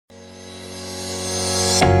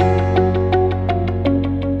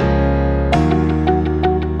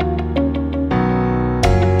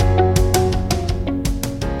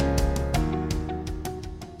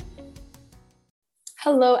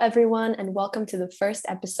Hello, everyone, and welcome to the first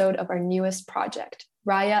episode of our newest project,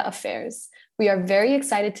 Raya Affairs. We are very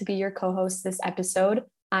excited to be your co-hosts this episode.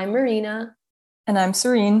 I'm Marina. And I'm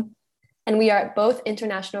Serene. And we are both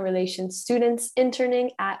international relations students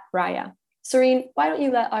interning at Raya. Serene, why don't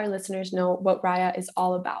you let our listeners know what Raya is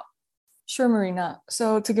all about? Sure, Marina.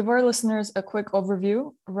 So to give our listeners a quick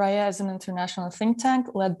overview, Raya is an international think tank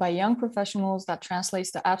led by young professionals that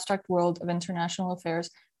translates the abstract world of international affairs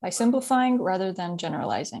by simplifying rather than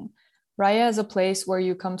generalizing. Raya is a place where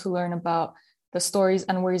you come to learn about the stories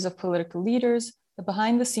and worries of political leaders, the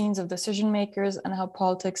behind the scenes of decision makers, and how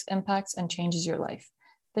politics impacts and changes your life.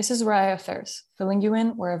 This is Raya Affairs, filling you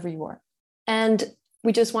in wherever you are. And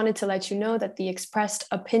we just wanted to let you know that the expressed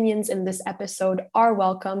opinions in this episode are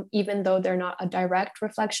welcome, even though they're not a direct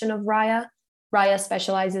reflection of Raya. Raya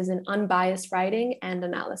specializes in unbiased writing and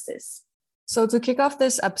analysis. So to kick off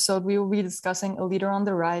this episode, we will be discussing a leader on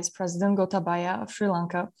the rise, President Gotabaya of Sri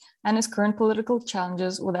Lanka, and his current political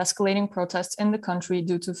challenges with escalating protests in the country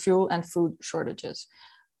due to fuel and food shortages.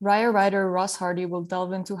 Raya writer Ross Hardy will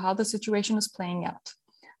delve into how the situation is playing out.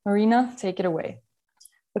 Marina, take it away.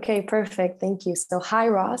 Okay, perfect. Thank you. So hi,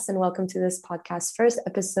 Ross, and welcome to this podcast's first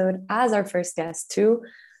episode as our first guest too.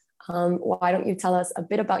 Why don't you tell us a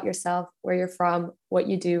bit about yourself, where you're from, what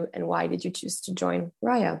you do, and why did you choose to join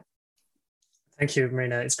Raya? Thank you,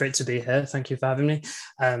 Marina. It's great to be here. Thank you for having me.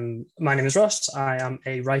 My name is Ross. I am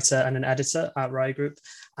a writer and an editor at Raya Group,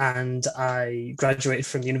 and I graduated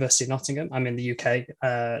from the University of Nottingham. I'm in the UK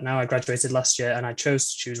now. I graduated last year, and I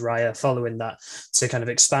chose to choose Raya following that to kind of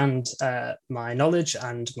expand my knowledge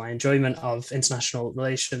and my enjoyment of international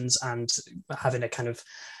relations and having a kind of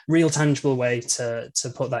real, tangible way to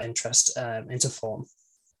put that interest into form.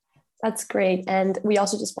 That's great. And we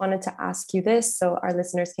also just wanted to ask you this so our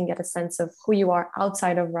listeners can get a sense of who you are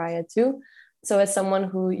outside of Raya too. So as someone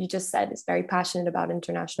who you just said is very passionate about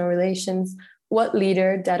international relations, what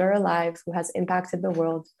leader, dead or alive, who has impacted the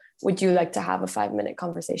world would you like to have a 5-minute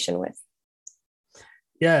conversation with?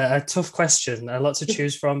 Yeah, a tough question. A lot to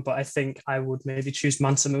choose from, but I think I would maybe choose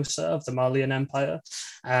Mansa Musa of the Malian Empire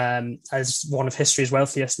as one of history's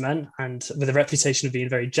wealthiest men. And with a reputation of being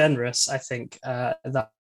very generous, I think that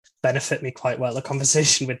benefit me quite well. A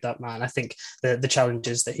conversation with that man, I think the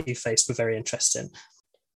challenges that he faced were very interesting.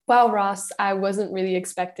 Wow, Ross, I wasn't really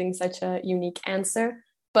expecting such a unique answer,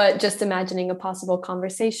 but just imagining a possible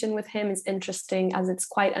conversation with him is interesting as it's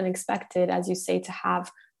quite unexpected, as you say, to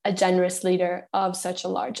have a generous leader of such a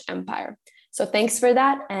large empire. So thanks for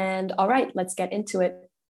that. And all right, let's get into it.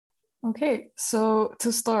 Okay, so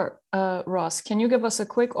to start, Ross, can you give us a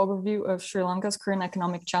quick overview of Sri Lanka's current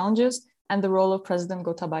economic challenges and the role of President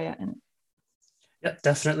Gotabaya in it? Yeah,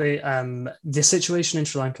 definitely. The situation in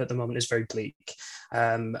Sri Lanka at the moment is very bleak.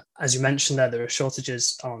 As you mentioned there are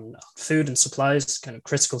shortages on food and supplies, kind of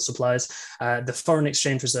critical supplies. The foreign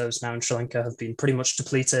exchange reserves now in Sri Lanka have been pretty much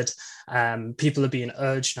depleted. People are being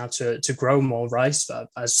urged now to grow more rice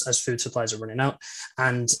as food supplies are running out.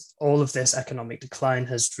 And all of this economic decline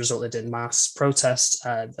has resulted in mass protests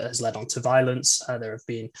that has led on to violence. There have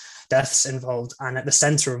been deaths involved. And at the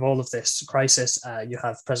center of all of this crisis, you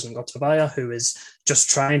have President Gotabaya, who is just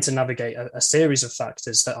trying to navigate a series of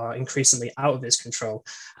factors that are increasingly out of his control.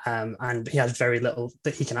 And he has very little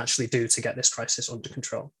that he can actually do to get this crisis under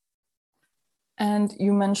control. And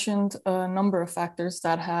you mentioned a number of factors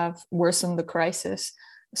that have worsened the crisis.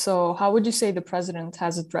 So how would you say the president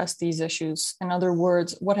has addressed these issues? In other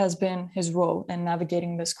words, what has been his role in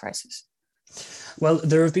navigating this crisis? Well,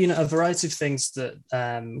 there have been a variety of things that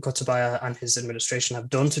Gotabaya and his administration have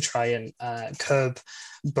done to try and curb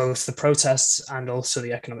both the protests and also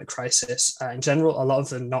the economic crisis. In general, a lot of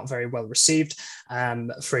them not very well received.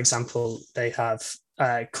 For example, they have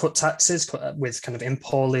cut taxes with kind of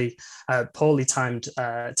poorly timed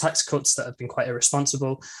tax cuts that have been quite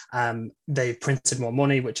irresponsible. They've printed more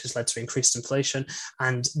money, which has led to increased inflation.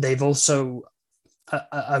 And they've also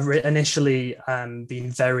initially been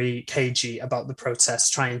very cagey about the protests,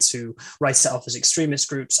 trying to write it off as extremist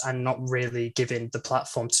groups and not really giving the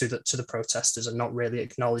platform to the protesters and not really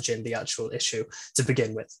acknowledging the actual issue to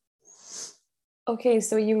begin with. Okay,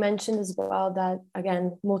 so you mentioned as well that,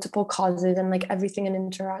 again, multiple causes and like everything in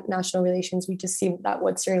international relations, we just see that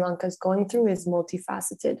what Sri Lanka is going through is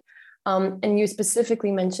multifaceted. And you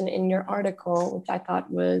specifically mentioned in your article, which I thought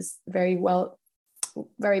was very well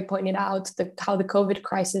very pointed out how the COVID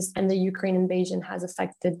crisis and the Ukraine invasion has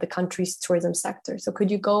affected the country's tourism sector. So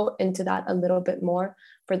could you go into that a little bit more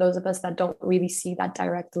for those of us that don't really see that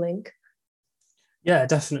direct link? Yeah,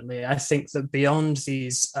 definitely. I think that beyond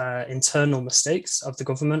these internal mistakes of the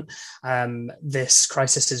government, this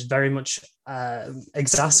crisis is very much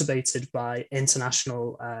exacerbated by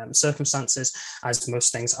international circumstances, as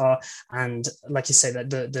most things are. And like you say,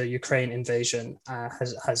 that the Ukraine invasion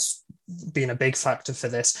has been a big factor for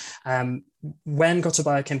this. When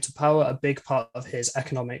Gotabaya came to power, a big part of his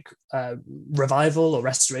economic revival or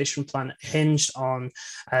restoration plan hinged on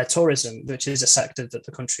tourism, which is a sector that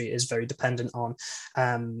the country is very dependent on.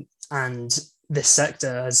 And this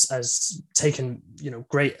sector has taken,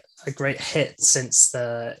 a great hit since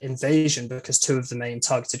the invasion, because two of the main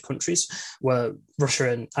targeted countries were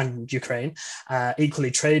Russia and Ukraine.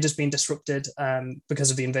 Equally, trade has been disrupted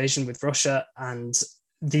because of the invasion with Russia, and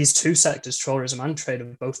these two sectors, tourism and trade,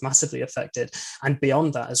 are both massively affected. And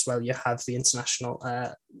beyond that as well, you have the international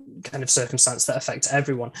kind of circumstance that affects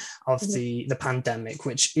everyone of the pandemic,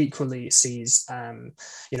 which equally sees,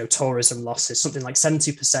 tourism losses. Something like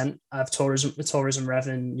 70% of tourism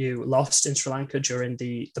revenue lost in Sri Lanka during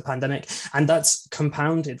the pandemic. And that's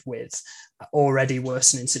compounded with already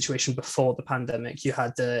worsening situation before the pandemic. You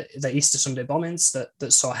had the Easter Sunday bombings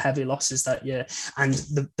that saw heavy losses that year. And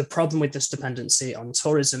the problem with this dependency on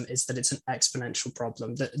tourism is that it's an exponential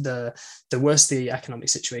problem. The worse the economic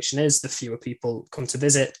situation is, the fewer people come to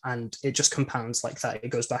visit, and it just compounds like that. It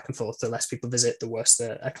goes back and forth. The less people visit, the worse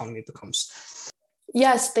the economy becomes.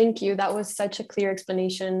 Yes, thank you. That was such a clear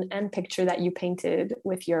explanation and picture that you painted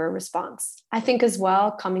with your response. I think as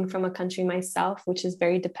well, coming from a country myself, which is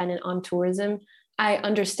very dependent on tourism, I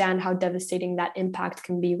understand how devastating that impact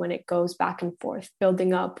can be when it goes back and forth,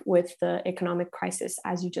 building up with the economic crisis,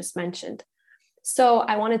 as you just mentioned. So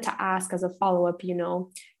I wanted to ask as a follow-up,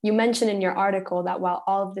 you mentioned in your article that while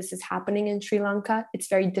all of this is happening in Sri Lanka, it's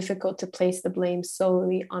very difficult to place the blame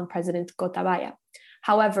solely on President Gotabaya.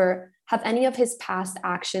 However, have any of his past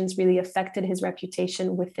actions really affected his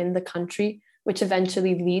reputation within the country, which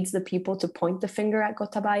eventually leads the people to point the finger at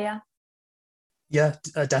Gotabaya? Yeah,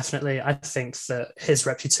 definitely. I think that his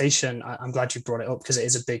reputation, I'm glad you brought it up, because it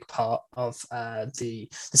is a big part of the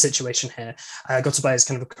situation here. Gotabaya is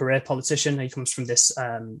kind of a career politician. He comes from this,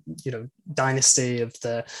 dynasty of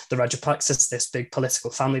the Rajapaksas, this big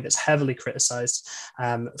political family that's heavily criticized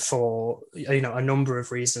for, a number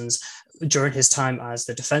of reasons. During his time as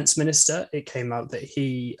the defense minister, it came out that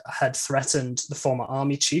he had threatened the former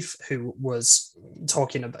army chief, who was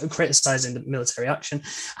talking about criticizing the military action,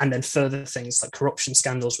 and then further things like corruption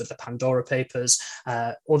scandals with the Pandora Papers,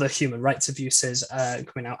 other human rights abuses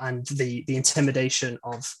coming out, and the intimidation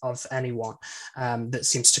of anyone that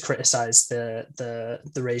seems to criticize the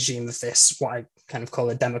regime of this, what I kind of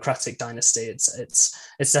call a democratic dynasty.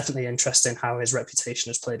 It's definitely interesting how his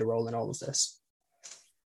reputation has played a role in all of this.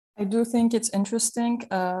 I do think it's interesting,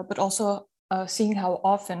 but also seeing how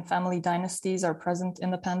often family dynasties are present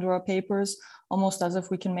in the Pandora Papers, almost as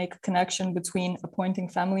if we can make a connection between appointing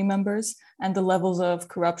family members and the levels of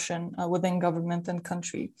corruption within government and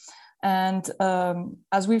country. And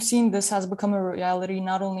as we've seen, this has become a reality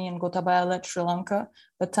not only in Gotabaya-led Sri Lanka,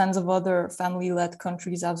 but tens of other family-led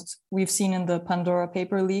countries, as we've seen in the Pandora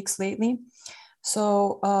paper leaks lately.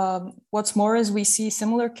 So what's more is we see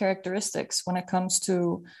similar characteristics when it comes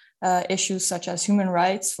to issues such as human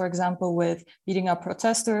rights, for example, with beating up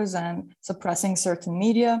protesters and suppressing certain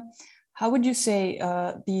media. How would you say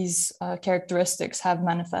these characteristics have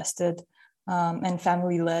manifested in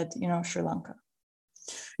family-led, Sri Lanka?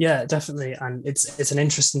 Yeah, definitely. And it's an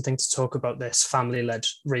interesting thing to talk about this family-led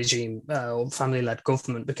regime or family-led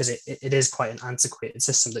government, because it is quite an antiquated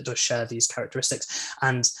system that does share these characteristics.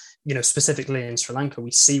 And specifically in Sri Lanka,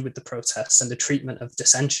 we see with the protests and the treatment of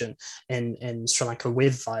dissension in Sri Lanka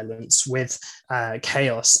with violence, with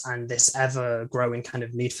chaos, and this ever-growing kind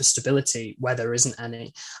of need for stability where there isn't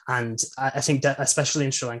any. And I think that especially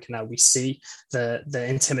in Sri Lanka now, we see the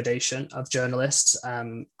intimidation of journalists,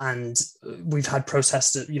 and we've had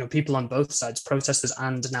protesters, people on both sides, protesters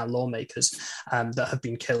and now lawmakers that have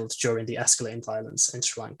been killed during the escalating violence in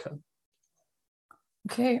Sri Lanka.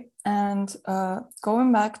 Okay, and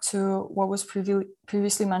going back to what was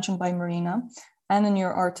previously mentioned by Marina, and in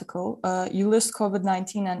your article, you list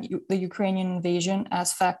COVID-19 and the Ukrainian invasion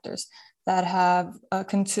as factors that have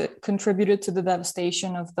contributed to the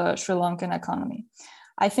devastation of the Sri Lankan economy.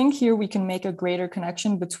 I think here we can make a greater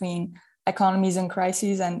connection between economies in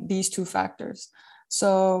crises and these two factors.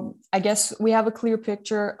 So I guess we have a clear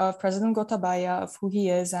picture of President Gotabaya, of who he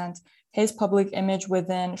is and his public image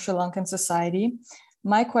within Sri Lankan society.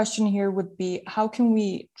 My question here would be, how can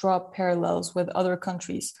we draw parallels with other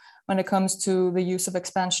countries when it comes to the use of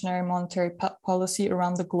expansionary monetary policy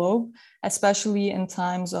around the globe, especially in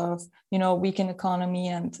times of, weakened economy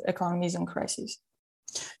and economies in crises?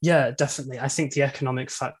 Yeah, definitely. I think the economic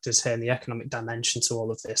factors here and the economic dimension to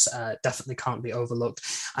all of this definitely can't be overlooked.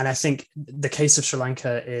 And I think the case of Sri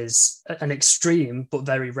Lanka is an extreme but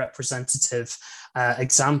very representative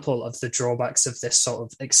example of the drawbacks of this sort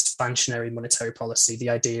of expansionary monetary policy. The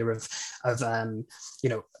idea of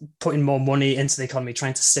putting more money into the economy,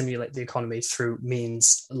 trying to stimulate the economy through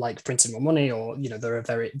means like printing more money, or there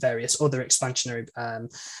are various other expansionary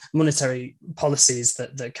monetary policies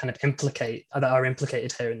that kind of are implicated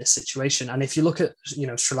here in this situation. And if you look at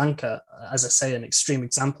Sri Lanka, as I say, an extreme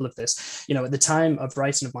example of this, at the time of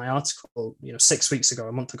writing of my article, 6 weeks ago,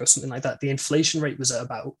 a month ago, something like that, the inflation rate was at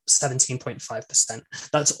about 17.5%.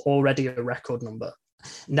 That's already a record number.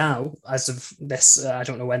 Now, as of this, I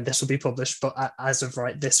don't know when this will be published, but as of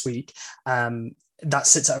this week, that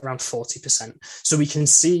sits at around 40%. So we can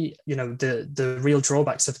see, the real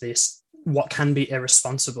drawbacks of this, what can be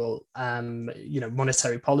irresponsible,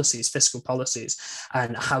 monetary policies, fiscal policies,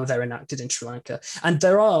 and how they're enacted in Sri Lanka. And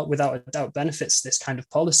there are, without a doubt, benefits to this kind of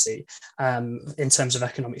policy in terms of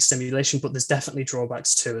economic stimulation, but there's definitely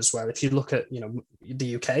drawbacks too as well. If you look at,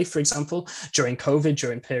 the UK, for example, during COVID,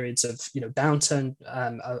 during periods of, downturn,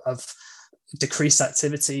 of decreased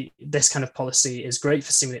activity, this kind of policy is great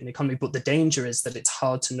for stimulating the economy, but the danger is that it's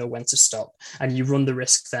hard to know when to stop. And you run the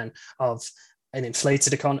risk then of an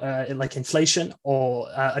inflated economy, like inflation, or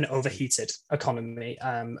an overheated economy.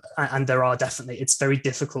 And there are definitely, it's very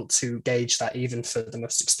difficult to gauge that even for the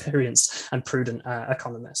most experienced and prudent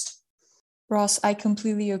economist. Ross, I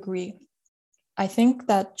completely agree. I think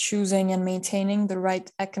that choosing and maintaining the right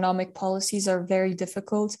economic policies are very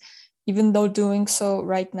difficult, even though doing so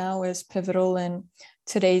right now is pivotal in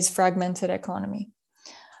today's fragmented economy.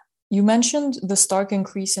 You mentioned the stark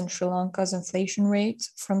increase in Sri Lanka's inflation rate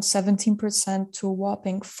from 17% to a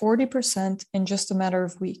whopping 40% in just a matter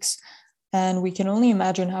of weeks. And we can only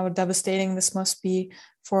imagine how devastating this must be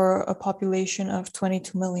for a population of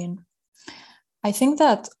 22 million. I think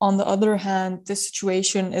that, on the other hand, this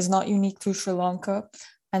situation is not unique to Sri Lanka,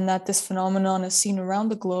 and that this phenomenon is seen around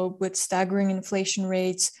the globe with staggering inflation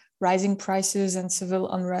rates, rising prices, and civil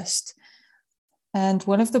unrest. And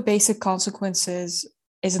one of the basic consequences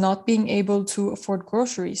is not being able to afford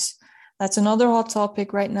groceries. That's another hot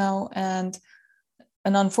topic right now, and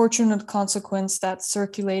an unfortunate consequence that's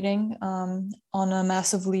circulating on a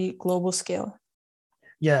massively global scale.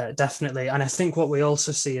 Yeah, definitely. And I think what we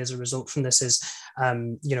also see as a result from this is,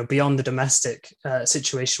 beyond the domestic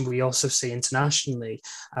situation, we also see internationally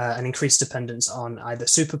an increased dependence on either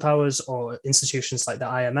superpowers or institutions like the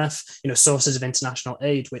IMF, sources of international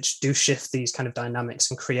aid, which do shift these kind of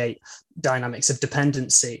dynamics and create dynamics of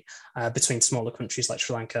dependency between smaller countries like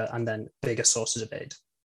Sri Lanka and then bigger sources of aid.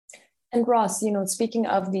 And Ross, speaking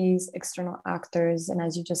of these external actors, and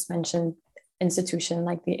as you just mentioned, an institution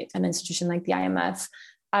like the IMF,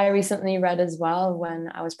 I recently read as well, when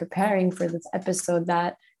I was preparing for this episode,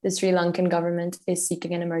 that the Sri Lankan government is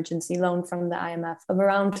seeking an emergency loan from the IMF of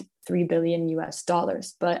around $3 billion US.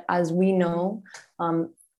 But as we know,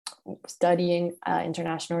 studying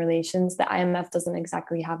international relations, the IMF doesn't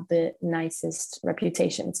exactly have the nicest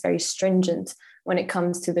reputation. It's very stringent when it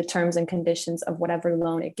comes to the terms and conditions of whatever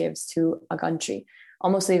loan it gives to a country,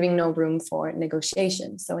 almost leaving no room for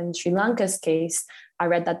negotiation. So in Sri Lanka's case, I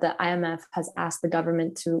read that the IMF has asked the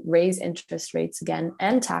government to raise interest rates again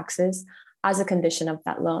and taxes as a condition of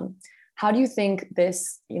that loan. How do you think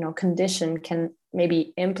this, condition can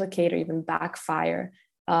maybe implicate or even backfire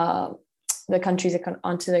onto the country's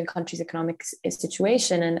economic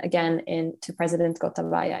situation, and again to President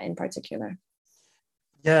Gotabaya in particular?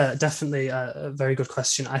 Yeah, definitely a very good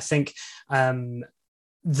question. I think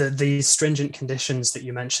the stringent conditions that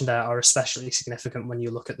you mentioned there are especially significant when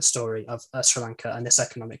you look at the story of Sri Lanka and this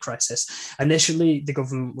economic crisis. Initially, the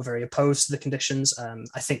government were very opposed to the conditions.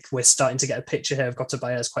 I think we're starting to get a picture here of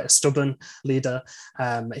Gotabaya as quite a stubborn leader,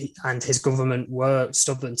 and his government were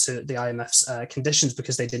stubborn to the IMF's conditions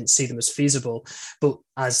because they didn't see them as feasible. But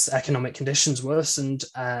as economic conditions worsened,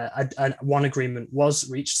 one agreement was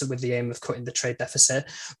reached with the aim of cutting the trade deficit.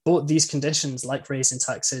 But these conditions, like raising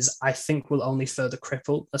taxes, I think will only further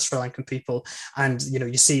cripple the Sri Lankan people. And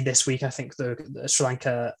you see this week, I think the Sri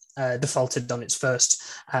Lanka defaulted on its first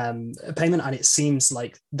payment, and it seems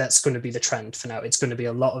like that's going to be the trend for now. It's going to be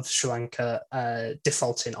a lot of Sri Lanka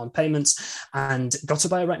defaulting on payments, and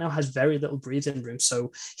Gotabaya right now has very little breathing room,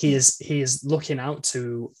 so he is looking out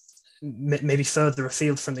to maybe further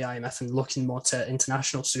afield from the IMF and looking more to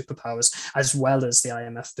international superpowers as well as the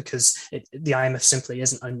IMF, because the IMF simply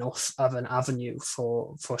isn't enough of an avenue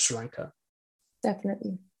for Sri Lanka.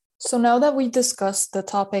 Definitely. So now that we discussed the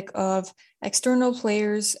topic of external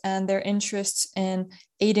players and their interests in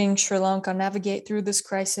aiding Sri Lanka navigate through this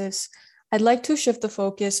crisis, I'd like to shift the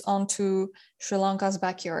focus onto Sri Lanka's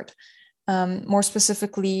backyard, more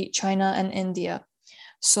specifically China and India.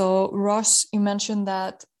 So Ross, you mentioned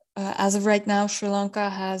that as of right now, Sri Lanka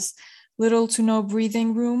has little to no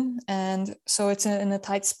breathing room, and so it's in a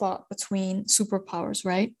tight spot between superpowers,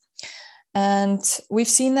 right? And we've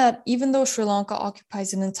seen that even though Sri Lanka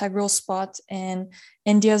occupies an integral spot in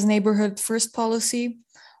India's neighborhood first policy,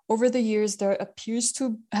 over the years, there appears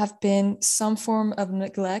to have been some form of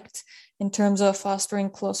neglect in terms of fostering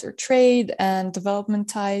closer trade and development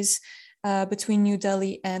ties between New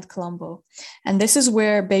Delhi and Colombo. And this is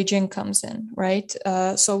where Beijing comes in, right?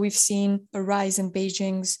 So we've seen a rise in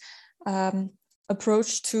Beijing's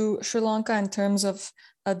approach to Sri Lanka in terms of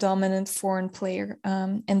a dominant foreign player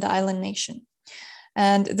in the island nation.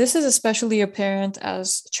 And this is especially apparent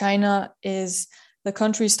as China is the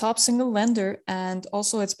country's top single lender and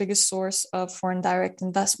also its biggest source of foreign direct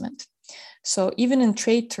investment. So even in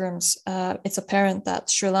trade terms, it's apparent that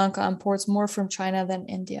Sri Lanka imports more from China than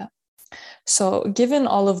India. So given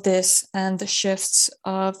all of this and the shifts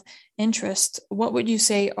of interest, what would you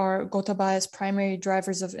say are Gotabaya's primary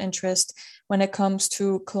drivers of interest when it comes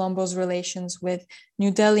to Colombo's relations with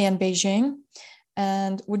New Delhi and Beijing?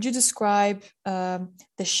 And would you describe the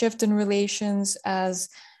shift in relations as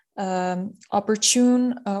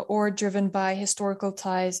opportune or driven by historical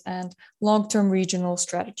ties and long-term regional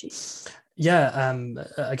strategy? Yeah,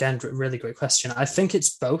 again, really great question. I think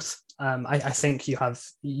it's both. I think you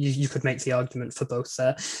could make the argument for both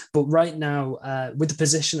there. But right now, with the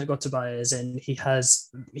position that Gotabaya is in,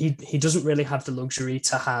 he doesn't really have the luxury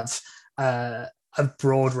to have a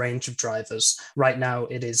broad range of drivers. Right now,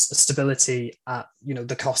 it is stability at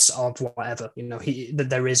the cost of whatever.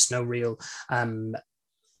 There is no real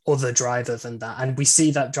other driver than that, and we see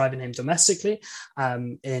that driving him domestically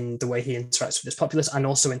in the way he interacts with his populace, and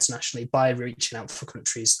also internationally by reaching out for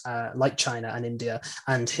countries like China and India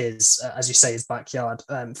and his, as you say, his backyard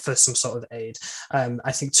for some sort of aid.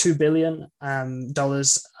 I think $2 billion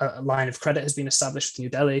line of credit has been established with New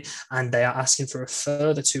Delhi, and they are asking for a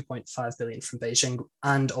further $2.5 billion from Beijing,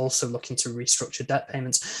 and also looking to restructure debt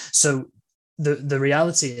payments. So the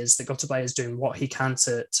reality is that Gotabaya is doing what he can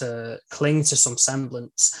to cling to some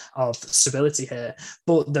semblance of stability here,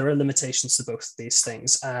 but there are limitations to both of these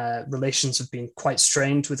things. Relations have been quite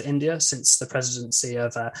strained with India since the presidency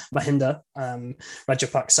of Mahinda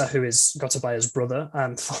Rajapaksa, who is Gotabaya's brother,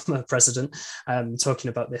 former president, talking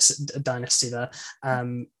about this dynasty there.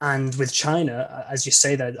 And with China, as you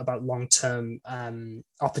say there about long-term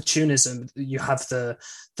opportunism, you have the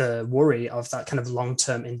worry of that kind of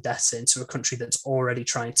long-term indebting to a country that's already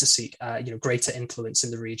trying to seek greater influence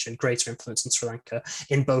in the region, greater influence in Sri Lanka,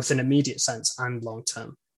 in both an immediate sense and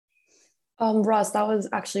long-term. Ross, that was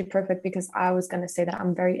actually perfect, because I was going to say that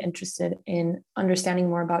I'm very interested in understanding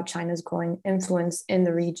more about China's growing influence in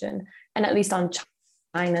the region. And at least on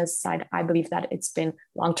China's side, I believe that it's been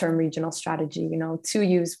long-term regional strategy, to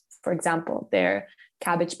use, for example, their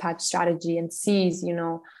cabbage patch strategy and seize,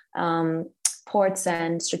 ports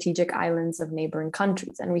and strategic islands of neighboring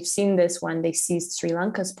countries. And we've seen this when they seized Sri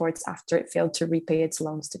Lanka's ports after it failed to repay its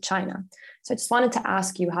loans to China. So I just wanted to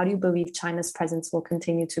ask you, how do you believe China's presence will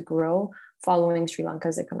continue to grow following Sri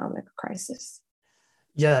Lanka's economic crisis?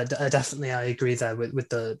 Yeah, definitely. I agree there with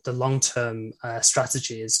the long-term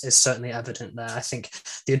strategy is certainly evident there. I think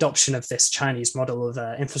the adoption of this Chinese model of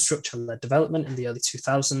infrastructure-led development in the early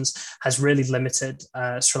 2000s has really limited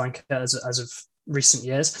Sri Lanka as of recent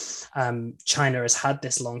years. China has had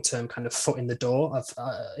this long-term kind of foot in the door of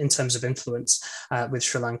in terms of influence with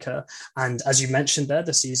Sri Lanka. And as you mentioned there,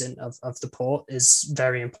 the seizing of the port is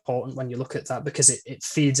very important when you look at that, because it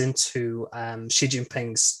feeds into Xi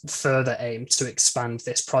Jinping's further aim to expand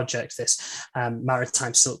this project, this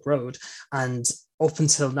maritime Silk Road. And up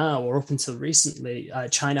until now, or up until recently,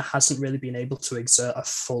 China hasn't really been able to exert a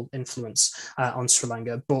full influence on Sri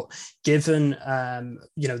Lanka. But given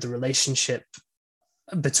the relationship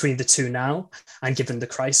between the two now, and given the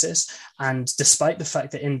crisis, and despite the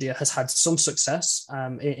fact that India has had some success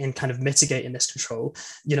in kind of mitigating this control,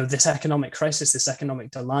 this economic crisis, this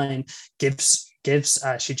economic decline gives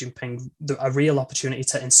Xi Jinping a real opportunity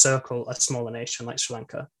to encircle a smaller nation like Sri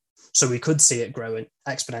Lanka. So we could see it growing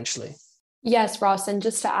exponentially. Yes, Ross, and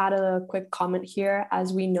just to add a quick comment here,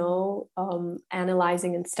 as we know,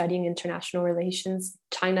 analyzing and studying international relations,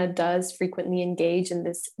 China does frequently engage in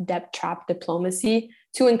this debt trap diplomacy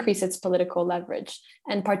to increase its political leverage,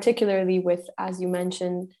 and particularly with, as you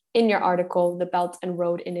mentioned in your article, the Belt and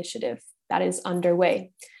Road Initiative that is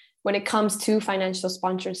underway. When it comes to financial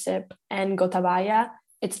sponsorship and Gotabaya,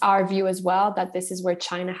 it's our view as well that this is where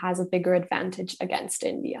China has a bigger advantage against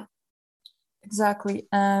India. Exactly.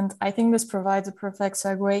 And I think this provides a perfect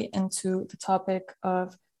segue into the topic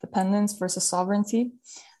of dependence versus sovereignty.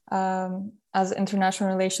 As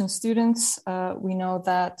international relations students, we know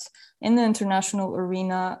that in the international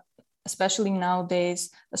arena, especially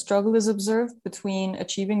nowadays, a struggle is observed between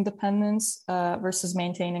achieving dependence versus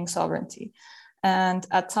maintaining sovereignty. And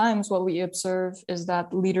at times, what we observe is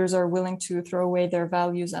that leaders are willing to throw away their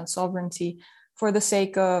values and sovereignty for the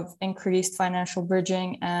sake of increased financial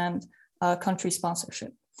bridging and country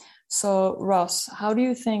sponsorship. So, Ross, how do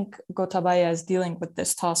you think Gotabaya is dealing with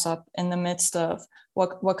this toss-up in the midst of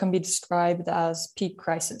what can be described as peak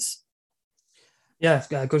crisis? Yeah,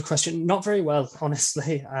 good question. Not very well,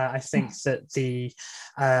 honestly. I think that the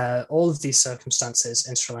all of these circumstances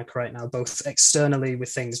in Sri Lanka right now, both externally with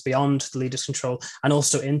things beyond the leader's control and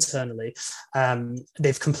also internally,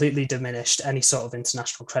 they've completely diminished any sort of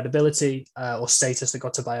international credibility or status that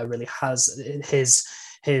Gotabaya really has.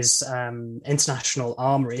 His international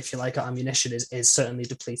armory, if you like, ammunition is certainly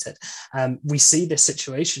depleted. We see this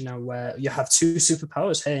situation now where you have two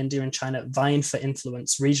superpowers here, India and China, vying for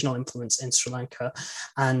influence, regional influence in Sri Lanka.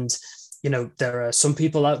 And there are some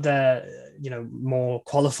people out there, more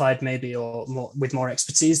qualified maybe or with more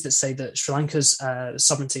expertise that say that Sri Lanka's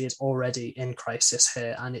sovereignty is already in crisis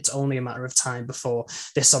here, and it's only a matter of time before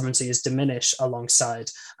this sovereignty is diminished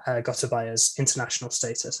alongside Gotabaya's international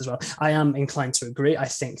status as well. I am inclined to agree. I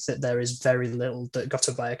think that there is very little that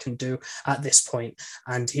Gotabaya can do at this point,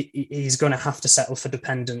 and he's going to have to settle for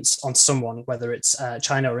dependence on someone, whether it's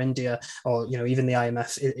China or India or even the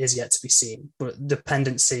IMF is yet to be seen. But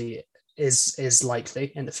dependency is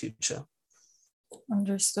likely in the future.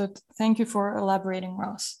 Understood. Thank you for elaborating,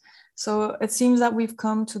 Ross. So it seems that we've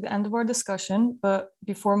come to the end of our discussion, but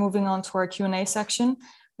before moving on to our Q&A section,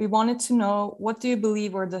 we wanted to know, what do you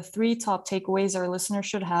believe are the 3 top takeaways our listeners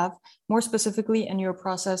should have, more specifically in your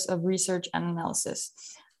process of research and analysis?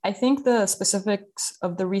 I think the specifics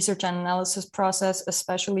of the research and analysis process,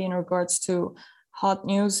 especially in regards to hot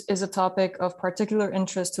news, is a topic of particular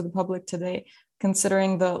interest to the public today,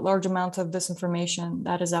 considering the large amount of disinformation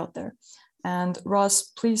that is out there. And Ross,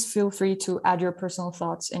 please feel free to add your personal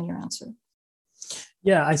thoughts in your answer.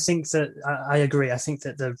 Yeah, I think that I agree. I think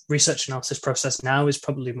that the research analysis process now is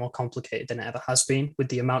probably more complicated than it ever has been with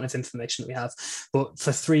the amount of information that we have. But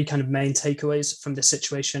for 3 kind of main takeaways from this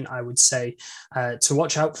situation, I would say to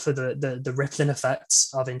watch out for the rippling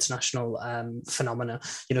effects of international phenomena.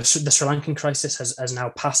 The Sri Lankan crisis has now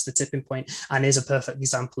passed the tipping point and is a perfect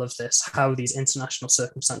example of this, how these international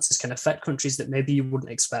circumstances can affect countries that maybe you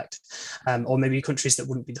wouldn't expect, or maybe countries that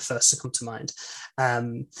wouldn't be the first to come to mind.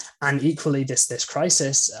 And equally, this crisis,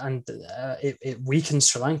 and it weakens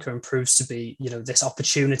Sri Lanka and proves to be, this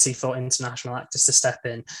opportunity for international actors to step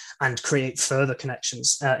in and create further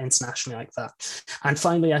connections internationally like that. And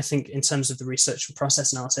finally, I think in terms of the research and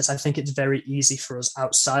process analysis, I think it's very easy for us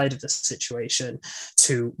outside of the situation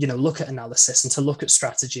to, look at analysis and to look at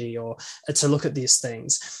strategy or to look at these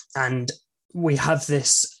things. And we have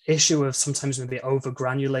this issue of sometimes maybe over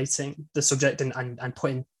granulating the subject and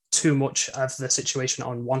putting too much of the situation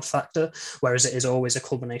on one factor, whereas it is always a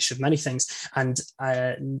culmination of many things. And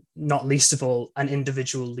not least of all, an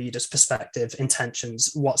individual leader's perspective,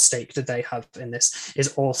 intentions, what stake do they have in this is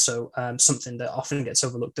also something that often gets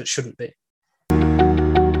overlooked that shouldn't be.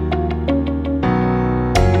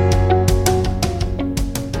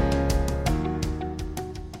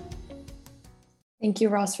 Thank you,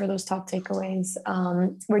 Ross, for those top takeaways.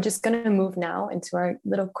 We're just going to move now into our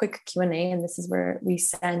little quick Q&A, and this is where we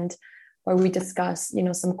discuss,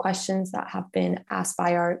 some questions that have been asked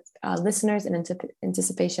by our listeners in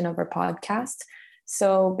anticipation of our podcast.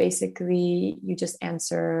 So basically, you just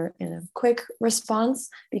answer in a quick response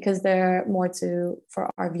because they're more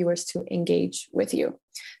for our viewers to engage with you.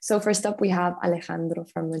 So first up, we have Alejandro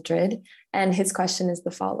from Madrid, and his question is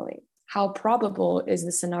the following. How probable is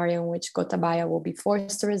the scenario in which Gotabaya will be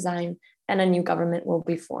forced to resign and a new government will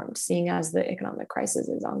be formed, seeing as the economic crisis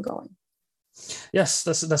is ongoing? Yes,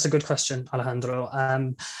 that's a good question, Alejandro.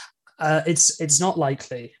 It's not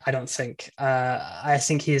likely, I don't think. I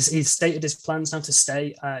think he's stated his plans now to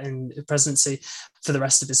stay in presidency for the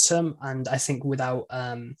rest of his term, and I think without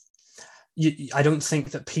I don't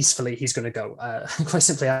think that peacefully he's going to go. Quite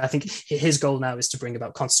simply, I think his goal now is to bring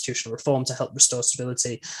about constitutional reform to help restore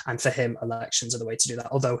stability. And for him, elections are the way to do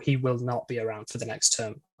that, although he will not be around for the next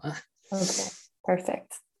term. Okay,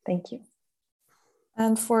 perfect. Thank you.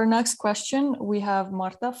 And for our next question, we have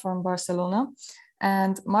Marta from Barcelona.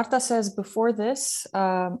 And Marta says, before this,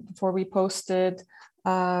 before we posted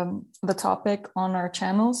the topic on our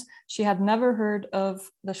channels, she had never heard of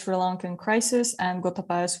the Sri Lankan crisis and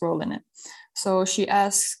Gotabaya's role in it. So she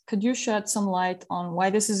asks, could you shed some light on why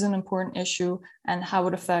this is an important issue and how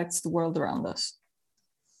it affects the world around us?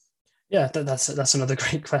 Yeah, that's another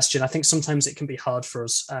great question. I think sometimes it can be hard for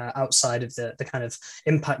us outside of the kind of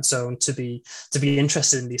impact zone to be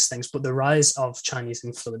interested in these things. But the rise of Chinese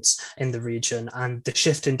influence in the region and the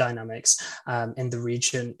shift in dynamics in the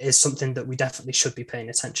region is something that we definitely should be paying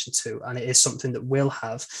attention to. And it is something that will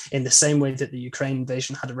have, in the same way that the Ukraine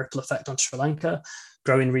invasion had a ripple effect on Sri Lanka,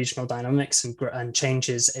 growing regional dynamics and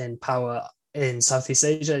changes in power in Southeast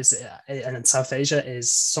Asia and in South Asia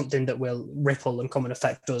is something that will ripple and come and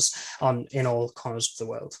affect us in all corners of the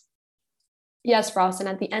world. Yes, Ross. And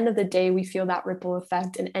at the end of the day, we feel that ripple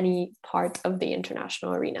effect in any part of the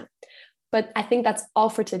international arena. But I think that's all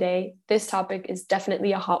for today. This topic is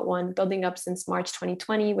definitely a hot one, building up since March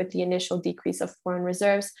 2020 with the initial decrease of foreign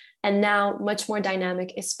reserves, and now much more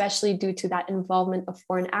dynamic, especially due to that involvement of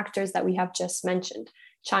foreign actors that we have just mentioned,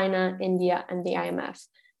 China, India, and the IMF.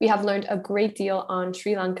 We have learned a great deal on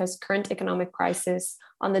Sri Lanka's current economic crisis,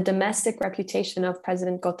 on the domestic reputation of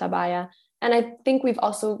President Gotabaya, and I think we've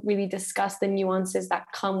also really discussed the nuances that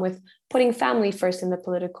come with putting family first in the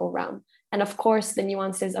political realm. And of course, the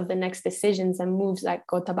nuances of the next decisions and moves that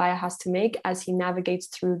Gotabaya has to make as he navigates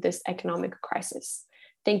through this economic crisis.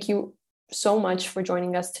 Thank you so much for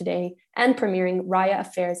joining us today and premiering Raya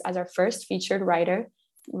Affairs as our first featured writer.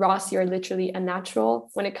 Ross, you're literally a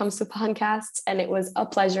natural when it comes to podcasts, and it was a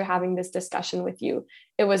pleasure having this discussion with you.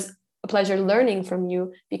 It was a pleasure learning from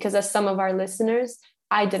you because, as some of our listeners,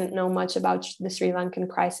 I didn't know much about the Sri Lankan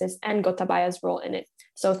crisis and Gotabaya's role in it.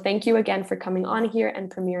 So thank you again for coming on here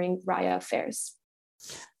and premiering Raya Affairs.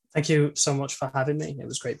 Thank you so much for having me. It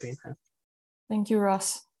was great being here. Thank you,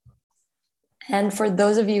 Ross. And for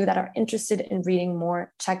those of you that are interested in reading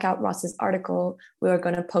more, check out Ross's article. We are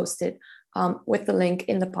going to post it with the link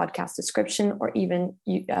in the podcast description, or even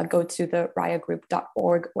you go to the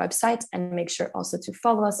rayagroup.org website and make sure also to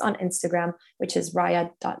follow us on Instagram, which is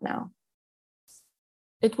raya.now.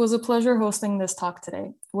 It was a pleasure hosting this talk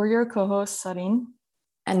today. We're your co-hosts, Sarin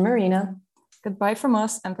and Marina. Goodbye from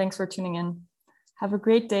us, and thanks for tuning in. Have a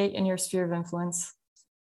great day in your sphere of influence.